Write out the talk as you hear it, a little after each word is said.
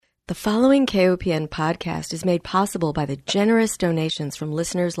The following KOPN podcast is made possible by the generous donations from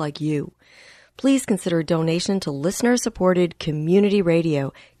listeners like you. Please consider a donation to listener-supported community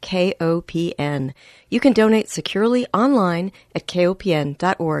radio, KOPN. You can donate securely online at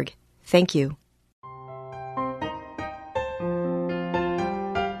kopn.org. Thank you.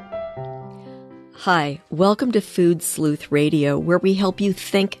 Hi, welcome to Food Sleuth Radio, where we help you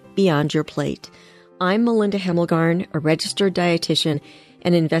think beyond your plate. I'm Melinda Hemmelgarn, a registered dietitian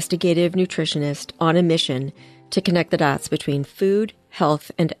and investigative nutritionist on a mission to connect the dots between food,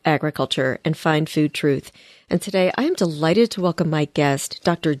 health, and agriculture and find food truth. And today I am delighted to welcome my guest,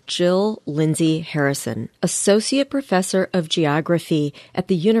 Dr. Jill Lindsay Harrison, Associate Professor of Geography at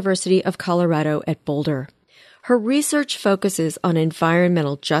the University of Colorado at Boulder. Her research focuses on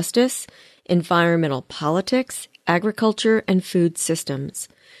environmental justice, environmental politics, agriculture, and food systems.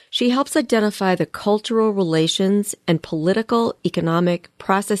 She helps identify the cultural relations and political economic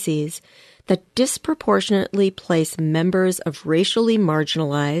processes that disproportionately place members of racially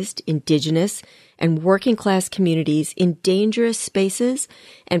marginalized, indigenous, and working class communities in dangerous spaces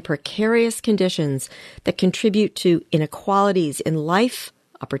and precarious conditions that contribute to inequalities in life,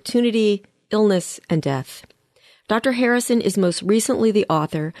 opportunity, illness, and death. Dr. Harrison is most recently the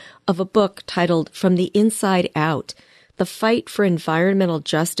author of a book titled From the Inside Out: The Fight for Environmental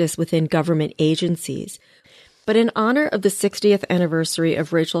Justice Within Government Agencies. But in honor of the 60th anniversary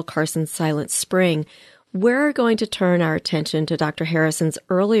of Rachel Carson's Silent Spring, we're going to turn our attention to Dr. Harrison's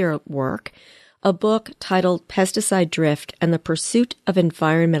earlier work, a book titled Pesticide Drift and the Pursuit of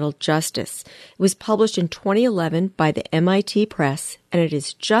Environmental Justice. It was published in 2011 by the MIT Press, and it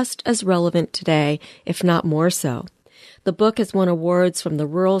is just as relevant today, if not more so. The book has won awards from the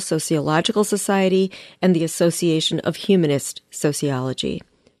Rural Sociological Society and the Association of Humanist Sociology.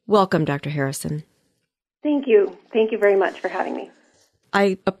 Welcome, Dr. Harrison. Thank you. Thank you very much for having me.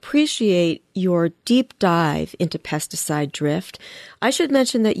 I appreciate your deep dive into pesticide drift. I should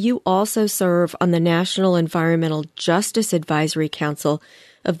mention that you also serve on the National Environmental Justice Advisory Council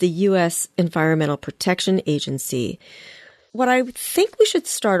of the U.S. Environmental Protection Agency. What I think we should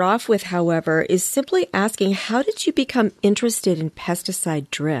start off with, however, is simply asking, how did you become interested in pesticide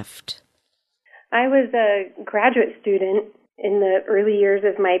drift? I was a graduate student in the early years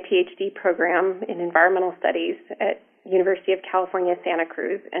of my PhD program in environmental studies at University of California, Santa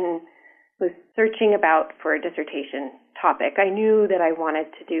Cruz, and was searching about for a dissertation topic. I knew that I wanted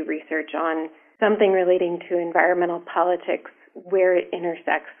to do research on something relating to environmental politics where it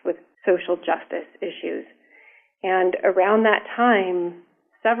intersects with social justice issues. And around that time,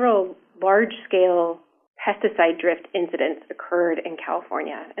 several large-scale pesticide drift incidents occurred in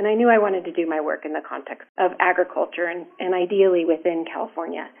California. And I knew I wanted to do my work in the context of agriculture and ideally within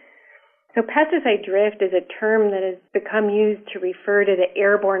California. So pesticide drift is a term that has become used to refer to the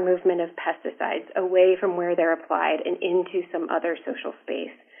airborne movement of pesticides away from where they're applied and into some other social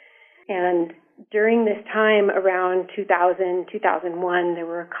space. And during this time, around 2000, 2001, there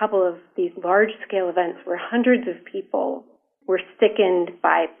were a couple of these large-scale events where hundreds of people were sickened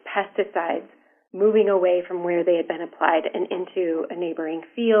by pesticides moving away from where they had been applied and into a neighboring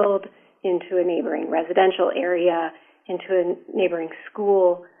field, into a neighboring residential area, into a neighboring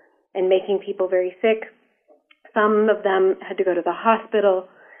school, and making people very sick. Some of them had to go to the hospital.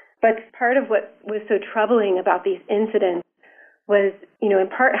 But part of what was so troubling about these incidents was, in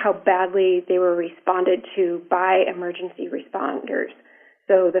part how badly they were responded to by emergency responders.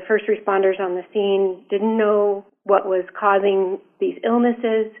 So the first responders on the scene didn't know what was causing these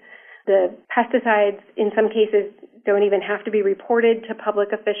illnesses. The pesticides, in some cases, don't even have to be reported to public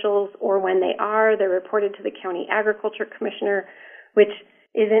officials, or when they are, they're reported to the county agriculture commissioner, which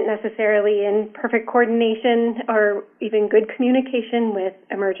isn't necessarily in perfect coordination or even good communication with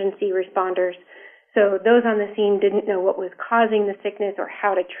emergency responders. So those on the scene didn't know what was causing the sickness or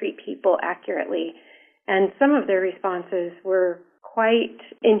how to treat people accurately. And some of their responses were quite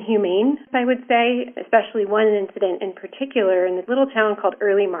inhumane, I would say, especially one incident in particular in this little town called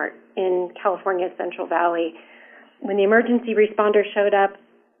Early Mart in California's Central Valley. When the emergency responders showed up,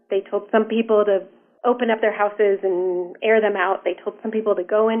 they told some people to open up their houses and air them out. They told some people to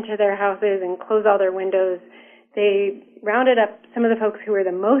go into their houses and close all their windows. They rounded up some of the folks who were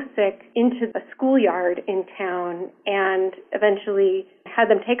the most sick into a schoolyard in town and eventually had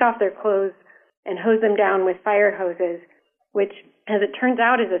them take off their clothes and hose them down with fire hoses, which, as it turns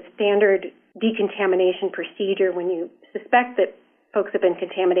out, is a standard decontamination procedure when you suspect that folks have been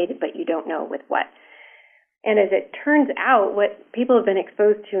contaminated, but you don't know with what. And as it turns out, what people have been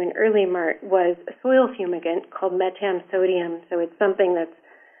exposed to in Early Mart was a soil fumigant called metam sodium. So it's something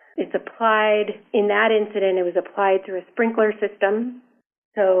it's applied, in that incident, it was applied through a sprinkler system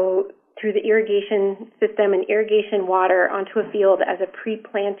So through the irrigation system and irrigation water onto a field as a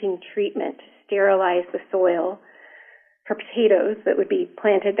pre-planting treatment to sterilize the soil for potatoes that would be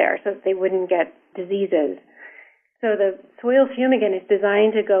planted there so that they wouldn't get diseases. So the soil fumigant is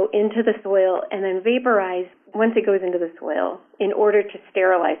designed to go into the soil and then vaporize once it goes into the soil in order to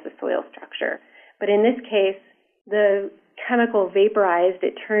sterilize the soil structure. But in this case, the chemical vaporized,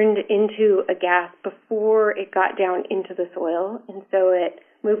 it turned into a gas before it got down into the soil, and so it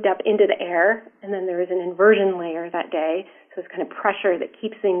moved up into the air, and then there was an inversion layer that day, so it's kind of pressure that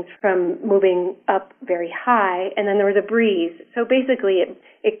keeps things from moving up very high, and then there was a breeze. So basically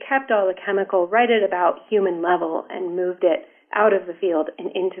it kept all the chemical right at about human level and moved it out of the field and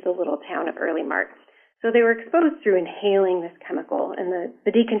into the little town of Early Mart. So they were exposed through inhaling this chemical, and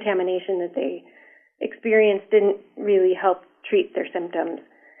the decontamination that they experienced didn't really help treat their symptoms.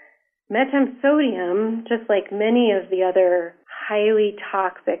 Metamsodium, just like many of the other highly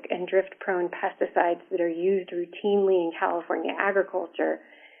toxic and drift-prone pesticides that are used routinely in California agriculture,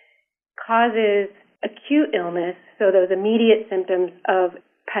 causes acute illness, so those immediate symptoms of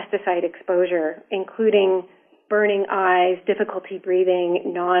pesticide exposure, including burning eyes, difficulty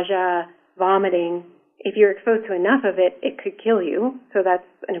breathing, nausea, vomiting. If you're exposed to enough of it, it could kill you. So that's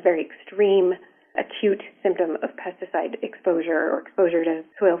a very extreme acute symptom of pesticide exposure or exposure to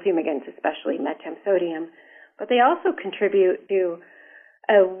soil fumigants, especially metamsodium. But they also contribute to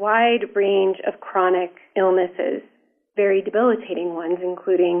a wide range of chronic illnesses, very debilitating ones,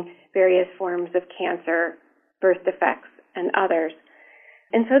 including various forms of cancer, birth defects, and others.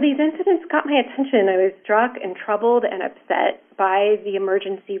 And so these incidents got my attention. I was struck and troubled and upset by the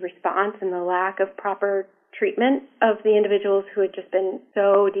emergency response and the lack of proper treatment of the individuals who had just been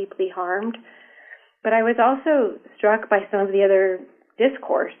so deeply harmed. But I was also struck by some of the other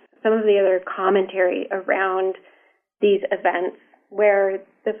discourse, some of the other commentary around these events, where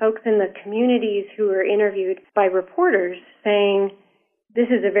the folks in the communities who were interviewed by reporters saying, this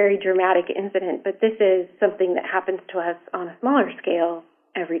is a very dramatic incident, but this is something that happens to us on a smaller scale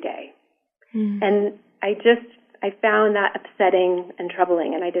every day. And I found that upsetting and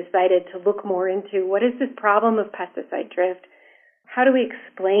troubling, and I decided to look more into what is this problem of pesticide drift? How do we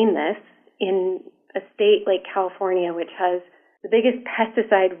explain this in a state like California, which has the biggest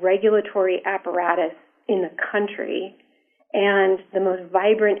pesticide regulatory apparatus in the country and the most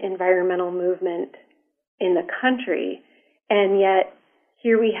vibrant environmental movement in the country, and yet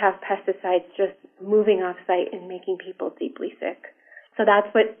here we have pesticides just moving off-site and making people deeply sick. So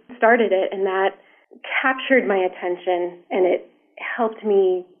that's what started it, and that captured my attention, and it helped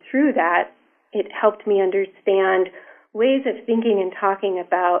me through that. It helped me understand ways of thinking and talking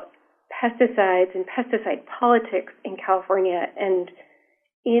about pesticides and pesticide politics in California, and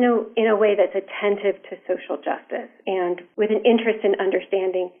in a way that's attentive to social justice and with an interest in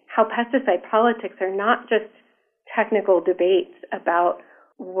understanding how pesticide politics are not just technical debates about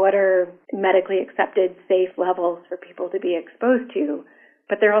what are medically accepted safe levels for people to be exposed to,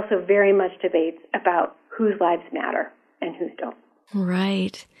 but they're also very much debates about whose lives matter and whose don't.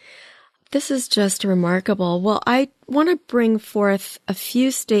 Right. This is just remarkable. Well, I want to bring forth a few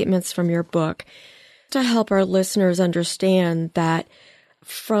statements from your book to help our listeners understand that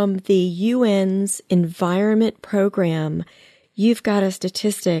from the UN's Environment Program, you've got a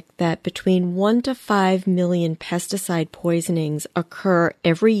statistic that between 1 to 5 million pesticide poisonings occur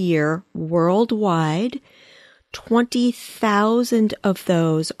every year worldwide. 20,000 of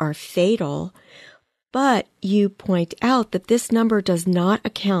those are fatal. But you point out that this number does not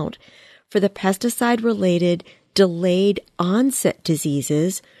account for the pesticide-related delayed onset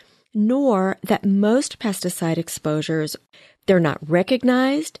diseases, nor that most pesticide exposures, they're not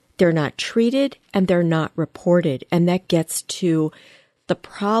recognized, they're not treated, and they're not reported. And that gets to the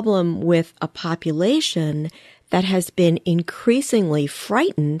problem with a population that has been increasingly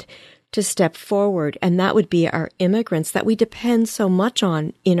frightened to step forward, and that would be our immigrants that we depend so much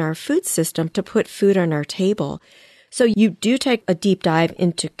on in our food system to put food on our table. So you do take a deep dive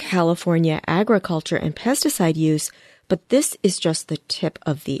into California agriculture and pesticide use, but this is just the tip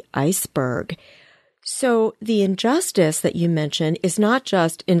of the iceberg. So the injustice that you mentioned is not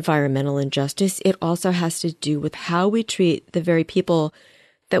just environmental injustice. It also has to do with how we treat the very people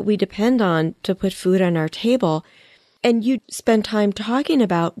that we depend on to put food on our table. And you spend time talking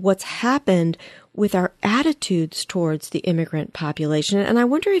about what's happened with our attitudes towards the immigrant population. And I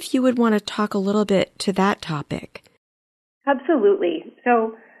wonder if you would want to talk a little bit to that topic. Absolutely.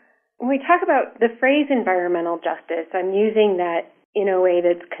 So when we talk about the phrase environmental justice, I'm using that in a way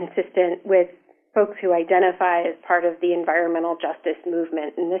that's consistent with folks who identify as part of the environmental justice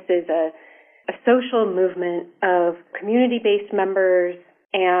movement. And this is a social movement of community-based members,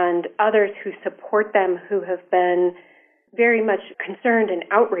 and others who support them who have been very much concerned and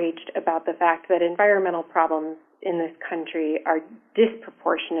outraged about the fact that environmental problems in this country are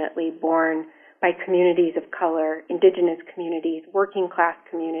disproportionately borne by communities of color, indigenous communities, working class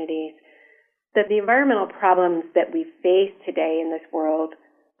communities, that the environmental problems that we face today in this world,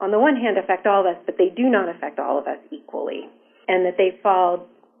 on the one hand, affect all of us, but they do not affect all of us equally, and that they fall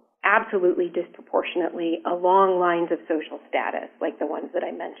absolutely disproportionately along lines of social status, like the ones that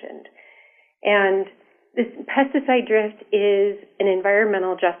I mentioned. And this pesticide drift is an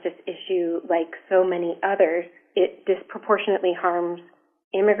environmental justice issue like so many others. It disproportionately harms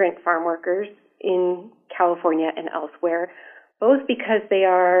immigrant farm workers in California and elsewhere, both because they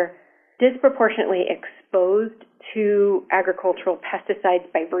are disproportionately exposed to agricultural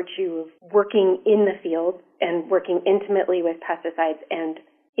pesticides by virtue of working in the field and working intimately with pesticides and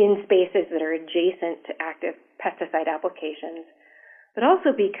in spaces that are adjacent to active pesticide applications, but also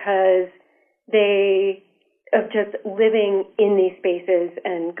because they of just living in these spaces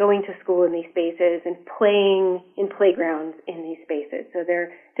and going to school in these spaces and playing in playgrounds in these spaces. So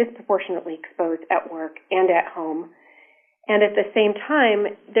they're disproportionately exposed at work and at home. And at the same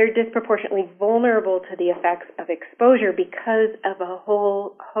time, they're disproportionately vulnerable to the effects of exposure because of a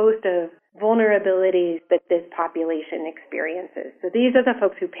whole host of vulnerabilities that this population experiences. So these are the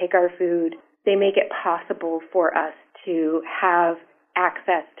folks who pick our food. They make it possible for us to have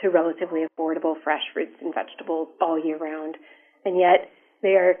access to relatively affordable fresh fruits and vegetables all year round. And yet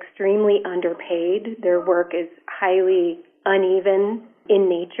they are extremely underpaid. Their work is highly uneven in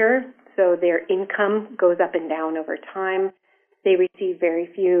nature, so their income goes up and down over time. They receive very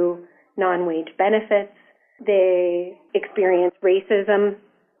few non-wage benefits. They experience racism,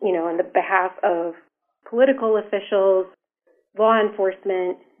 on the behalf of political officials, law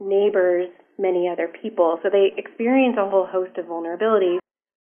enforcement, neighbors, many other people. So they experience a whole host of vulnerabilities.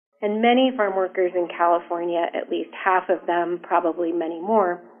 And many farm workers in California, at least half of them, probably many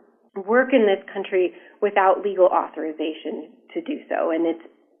more, work in this country without legal authorization to do so. And it's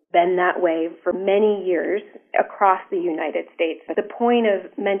been that way for many years across the United States. But the point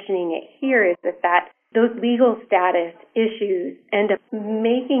of mentioning it here is that those legal status issues end up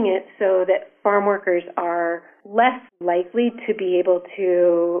making it so that farm workers are less likely to be able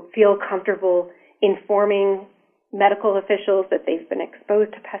to feel comfortable informing medical officials that they've been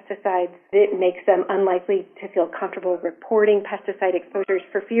exposed to pesticides. It makes them unlikely to feel comfortable reporting pesticide exposures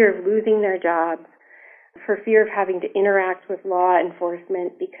for fear of losing their jobs, for fear of having to interact with law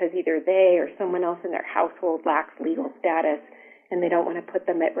enforcement because either they or someone else in their household lacks legal status and they don't want to put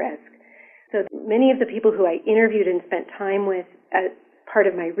them at risk. So many of the people who I interviewed and spent time with as part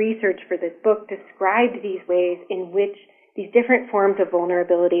of my research for this book described these ways in which these different forms of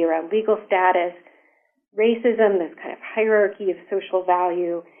vulnerability around legal status, racism, this kind of hierarchy of social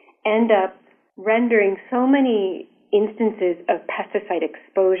value, end up rendering so many instances of pesticide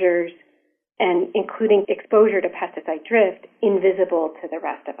exposures, and including exposure to pesticide drift, invisible to the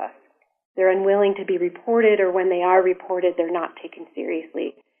rest of us. They're unwilling to be reported, or when they are reported, they're not taken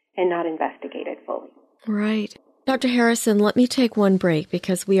seriously and not investigated fully. Right. Dr. Harrison, let me take one break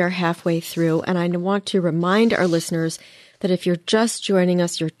because we are halfway through, and I want to remind our listeners that if you're just joining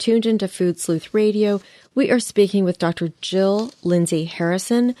us, you're tuned into Food Sleuth Radio. We are speaking with Dr. Jill Lindsay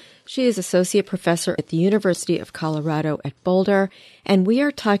Harrison. She is Associate Professor at the University of Colorado at Boulder, and we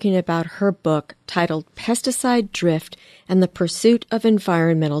are talking about her book titled Pesticide Drift and the Pursuit of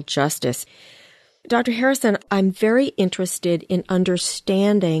Environmental Justice. Dr. Harrison, I'm very interested in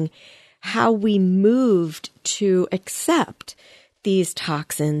understanding how we moved to accept these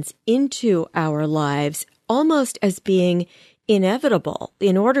toxins into our lives almost as being inevitable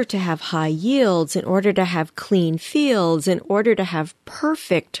in order to have high yields, in order to have clean fields, in order to have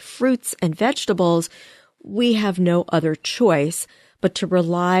perfect fruits and vegetables. We have no other choice but to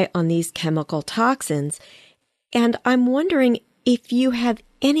rely on these chemical toxins. And I'm wondering if you have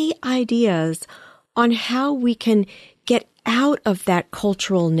any ideas on how we can get out of that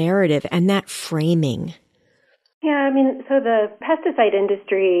cultural narrative and that framing. Yeah, so the pesticide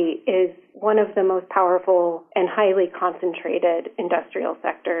industry is one of the most powerful and highly concentrated industrial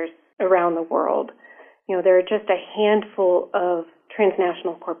sectors around the world. There are just a handful of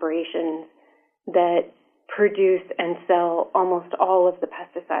transnational corporations that produce and sell almost all of the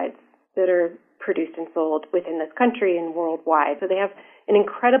pesticides that are produced and sold within this country and worldwide. So they have an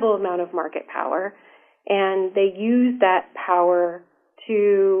incredible amount of market power, and they use that power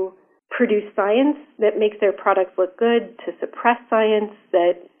to produce science that makes their products look good, to suppress science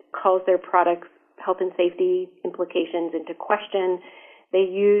that calls their products' health and safety implications into question. They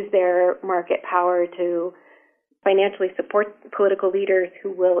use their market power to financially support political leaders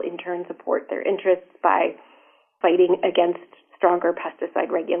who will in turn support their interests by fighting against stronger pesticide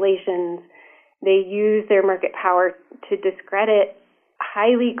regulations. They use their market power to discredit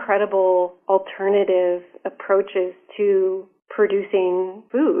highly credible alternative approaches to producing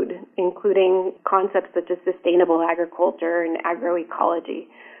food, including concepts such as sustainable agriculture and agroecology.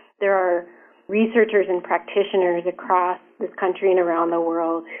 There are researchers and practitioners across this country and around the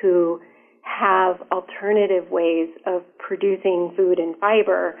world who have alternative ways of producing food and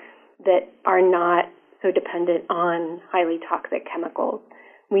fiber that are not so dependent on highly toxic chemicals.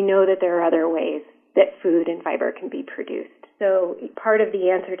 We know that there are other ways that food and fiber can be produced. So part of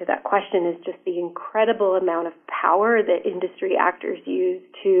the answer to that question is just the incredible amount of power that industry actors use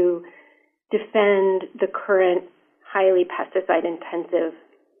to defend the current highly pesticide-intensive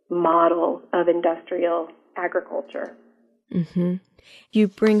model of industrial agriculture. Mm-hmm. You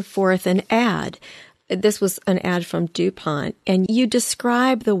bring forth an ad. This was an ad from DuPont, and you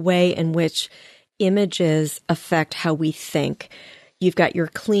describe the way in which images affect how we think. You've got your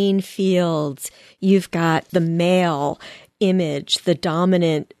clean fields. You've got the male image, the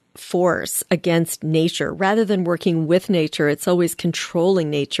dominant force against nature. Rather than working with nature, it's always controlling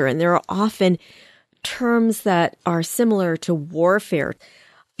nature. And there are often terms that are similar to warfare,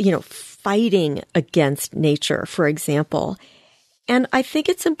 fighting against nature, for example. And I think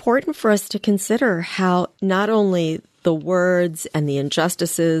it's important for us to consider how not only the words and the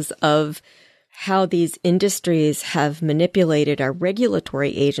injustices of how these industries have manipulated our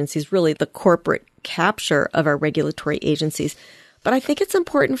regulatory agencies, really the corporate capture of our regulatory agencies, but I think it's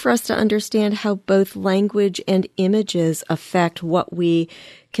important for us to understand how both language and images affect what we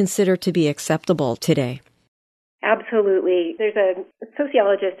consider to be acceptable today. Absolutely. There's a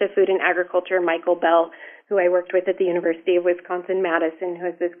sociologist of food and agriculture, Michael Bell, who I worked with at the University of Wisconsin-Madison, who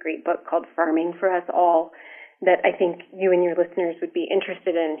has this great book called Farming for Us All that I think you and your listeners would be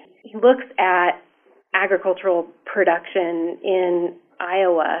interested in. He looks at agricultural production in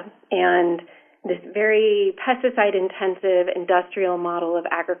Iowa and this very pesticide-intensive industrial model of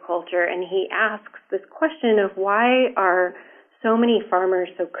agriculture, and he asks this question of why are so many farmers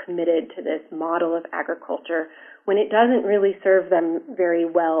so committed to this model of agriculture when it doesn't really serve them very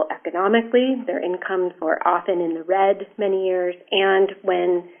well economically. Their incomes are often in the red many years, and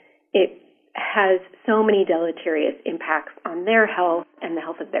when it has so many deleterious impacts on their health and the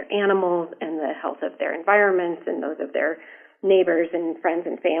health of their animals and the health of their environments and those of their neighbors and friends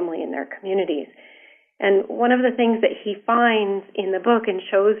and family in their communities. And one of the things that he finds in the book and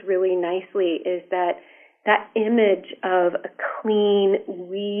shows really nicely is that image of a clean,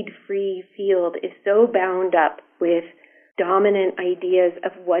 weed-free field is so bound up with dominant ideas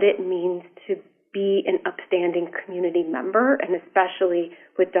of what it means to be an upstanding community member, and especially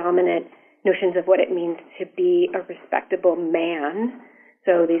with dominant notions of what it means to be a respectable man.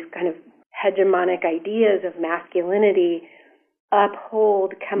 So these kind of hegemonic ideas of masculinity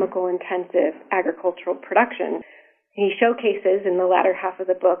uphold chemical-intensive agricultural production. He showcases in the latter half of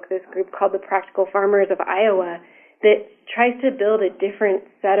the book this group called the Practical Farmers of Iowa that tries to build a different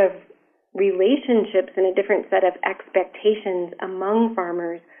set of relationships and a different set of expectations among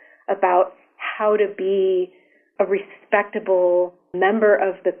farmers about how to be a respectable member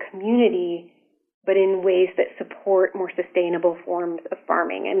of the community, but in ways that support more sustainable forms of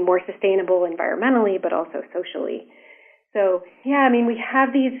farming and more sustainable environmentally, but also socially. So, we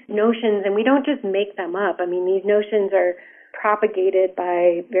have these notions, and we don't just make them up. These notions are propagated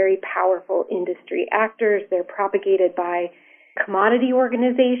by very powerful industry actors. They're propagated by commodity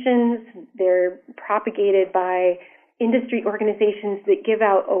organizations. They're propagated by industry organizations that give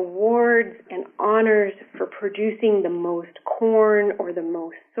out awards and honors for producing the most corn or the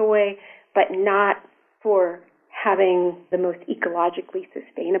most soy, but not for having the most ecologically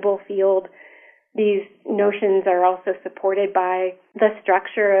sustainable field. These notions are also supported by the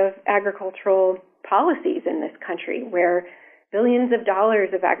structure of agricultural policies in this country, where billions of dollars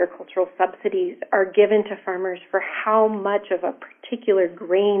of agricultural subsidies are given to farmers for how much of a particular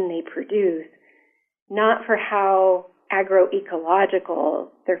grain they produce, not for how agroecological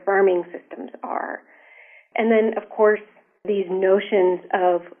their farming systems are. And then, of course, these notions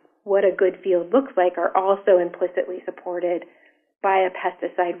of what a good field looks like are also implicitly supported by a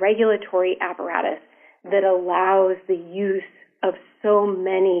pesticide regulatory apparatus that allows the use of so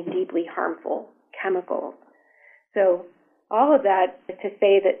many deeply harmful chemicals. So all of that is to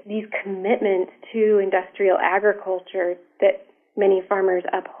say that these commitments to industrial agriculture that many farmers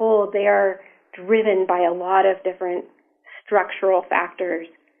uphold, they are driven by a lot of different structural factors.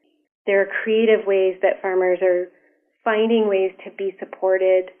 There are creative ways that farmers are finding ways to be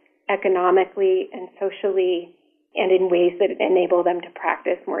supported economically and socially and in ways that enable them to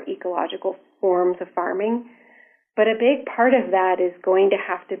practice more ecological forms of farming. But a big part of that is going to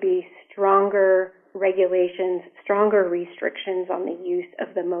have to be stronger regulations, stronger restrictions on the use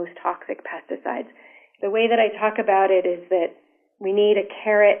of the most toxic pesticides. The way that I talk about it is that we need a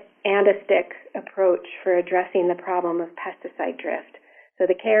carrot and a stick approach for addressing the problem of pesticide drift. So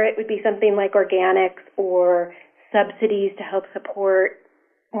the carrot would be something like organics or subsidies to help support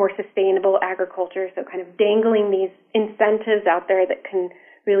more sustainable agriculture, so kind of dangling these incentives out there that can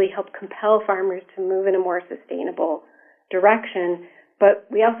really help compel farmers to move in a more sustainable direction. But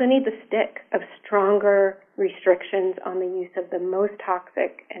we also need the stick of stronger restrictions on the use of the most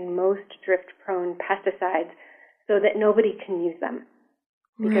toxic and most drift-prone pesticides so that nobody can use them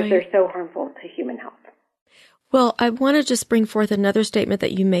because they're so harmful to human health. Well, I want to just bring forth another statement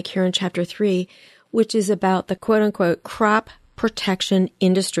that you make here in Chapter 3, which is about the quote-unquote crop protection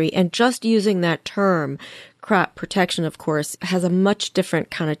industry. And just using that term, crop protection, of course, has a much different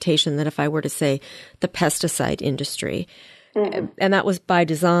connotation than if I were to say the pesticide industry. Mm-hmm. And that was by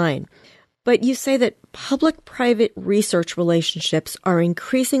design. But you say that public-private research relationships are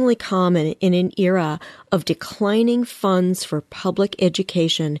increasingly common in an era of declining funds for public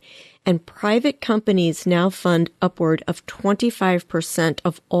education, and private companies now fund upward of 25%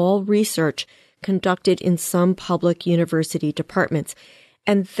 of all research conducted in some public university departments.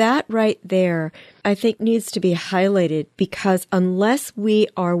 And that right there, I think, needs to be highlighted, because unless we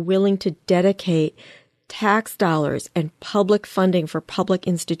are willing to dedicate tax dollars and public funding for public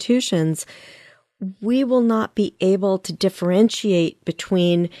institutions, we will not be able to differentiate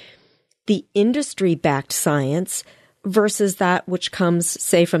between the industry-backed science versus that which comes,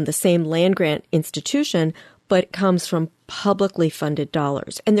 say, from the same land-grant institution, but comes from publicly funded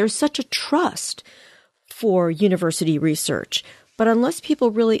dollars. And there's such a trust for university research. But unless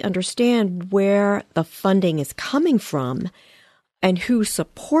people really understand where the funding is coming from and who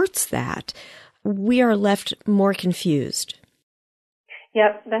supports that, we are left more confused.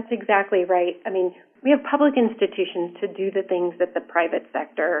 Yep, that's exactly right. I mean, we have public institutions to do the things that the private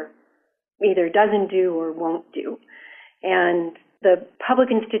sector either doesn't do or won't do. And the public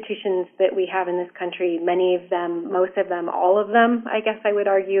institutions that we have in this country, many of them, most of them, all of them, I guess I would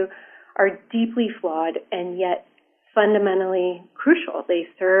argue, are deeply flawed and yet fundamentally crucial. They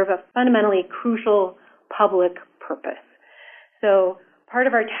serve a fundamentally crucial public purpose. So part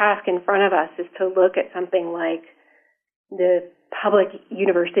of our task in front of us is to look at something like the public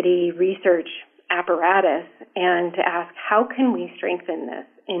university research apparatus and to ask, how can we strengthen this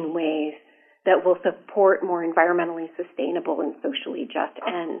in ways that will support more environmentally sustainable and socially just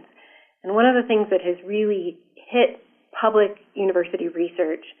ends? And one of the things that has really hit public university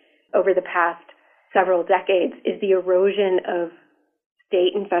research over the past several decades is the erosion of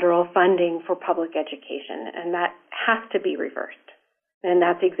state and federal funding for public education, and that has to be reversed. And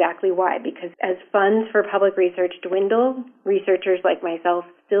that's exactly why, because as funds for public research dwindle, researchers like myself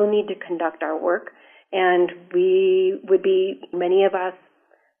still need to conduct our work, and we would be, many of us,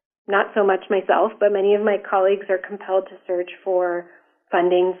 not so much myself, but many of my colleagues are compelled to search for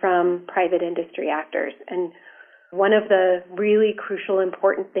funding from private industry actors. And one of the really crucial,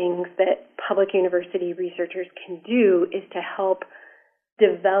 important things that public university researchers can do is to help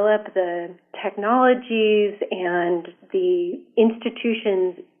develop the technologies and the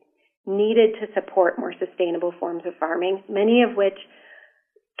institutions needed to support more sustainable forms of farming, many of which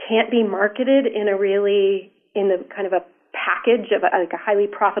can't be marketed in the kind of a package of like a highly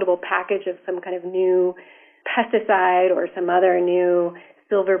profitable package of some kind of new pesticide or some other new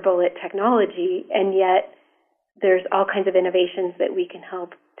silver bullet technology, and yet there's all kinds of innovations that we can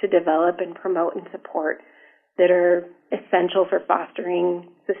help to develop and promote and support that are essential for fostering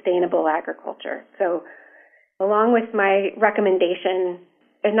sustainable agriculture. So along with my recommendation,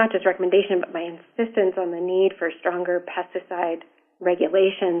 and not just recommendation, but my insistence on the need for stronger pesticide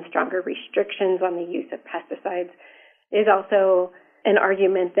regulations, stronger restrictions on the use of pesticides, is also an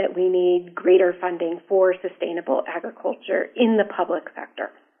argument that we need greater funding for sustainable agriculture in the public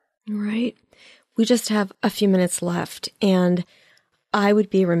sector. Right. We just have a few minutes left, and I would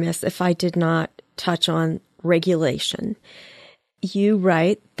be remiss if I did not touch on regulation. You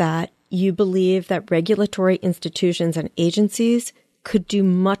write that you believe that regulatory institutions and agencies could do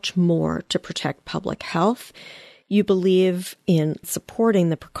much more to protect public health. You believe in supporting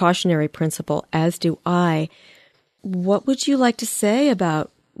the precautionary principle, as do I. What would you like to say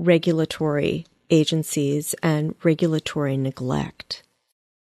about regulatory agencies and regulatory neglect?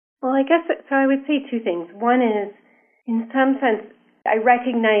 Well, I guess, so I would say two things. One is, in some sense, I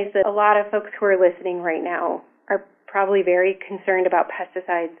recognize that a lot of folks who are listening right now are probably very concerned about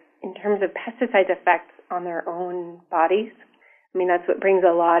pesticides in terms of pesticides' effects on their own bodies. I mean, that's what brings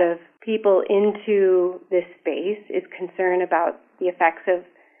a lot of people into this space, is concern about the effects of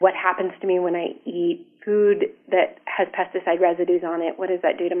what happens to me when I eat food that has pesticide residues on it. What does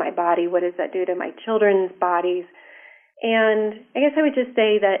that do to my body? What does that do to my children's bodies? And I guess I would just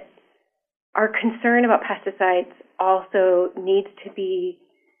say that our concern about pesticides also needs to be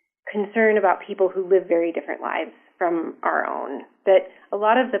concern about people who live very different lives from our own. That a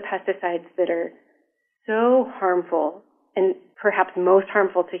lot of the pesticides that are so harmful, and perhaps most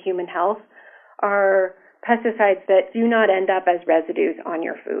harmful to human health, are pesticides that do not end up as residues on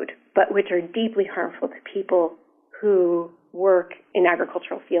your food, but which are deeply harmful to people who work in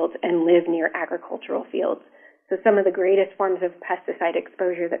agricultural fields and live near agricultural fields. So some of the greatest forms of pesticide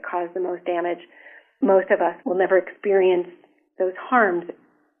exposure that cause the most damage, most of us will never experience those harms.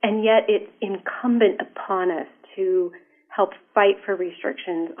 And yet it's incumbent upon us to help fight for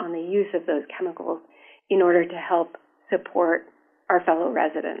restrictions on the use of those chemicals in order to help support our fellow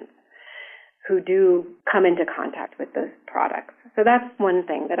residents who do come into contact with those products. So that's one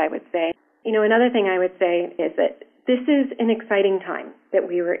thing that I would say. Another thing I would say is that this is an exciting time that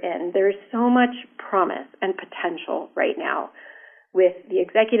we were in. There's so much promise and potential right now with the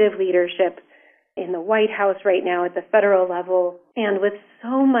executive leadership in the White House right now at the federal level, and with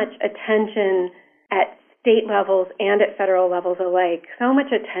so much attention at state levels and at federal levels alike, so much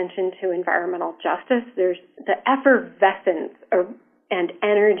attention to environmental justice. There's the effervescence and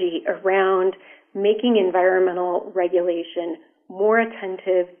energy around making environmental regulation more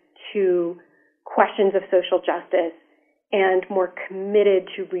attentive to questions of social justice and more committed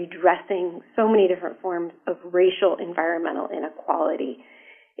to redressing so many different forms of racial environmental inequality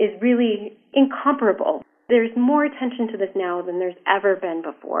is really incomparable. There's more attention to this now than there's ever been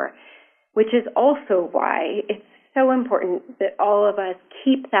before, which is also why it's so important that all of us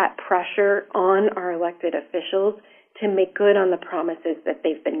keep that pressure on our elected officials to make good on the promises that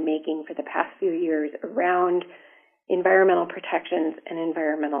they've been making for the past few years around environmental protections and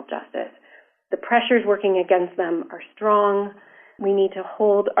environmental justice. The pressures working against them are strong. We need to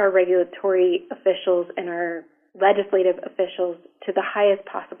hold our regulatory officials and our legislative officials to the highest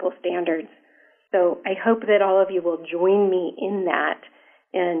possible standards. So I hope that all of you will join me in that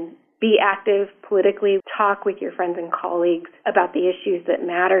and be active politically, talk with your friends and colleagues about the issues that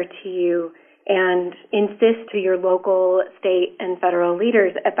matter to you, and insist to your local, state, and federal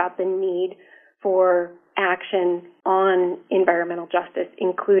leaders about the need for action on environmental justice,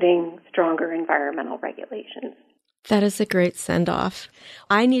 including stronger environmental regulations. That is a great send-off.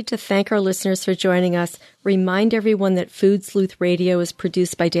 I need to thank our listeners for joining us. Remind everyone that Food Sleuth Radio is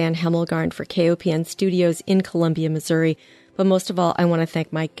produced by Dan Hemmelgarn for KOPN Studios in Columbia, Missouri. But most of all, I want to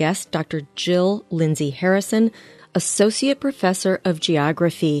thank my guest, Dr. Jill Lindsay Harrison, Associate Professor of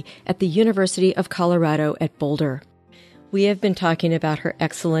Geography at the University of Colorado at Boulder. We have been talking about her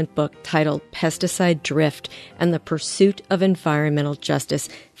excellent book titled Pesticide Drift and the Pursuit of Environmental Justice.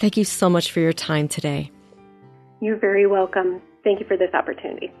 Thank you so much for your time today. You're very welcome. Thank you for this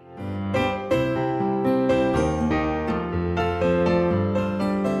opportunity.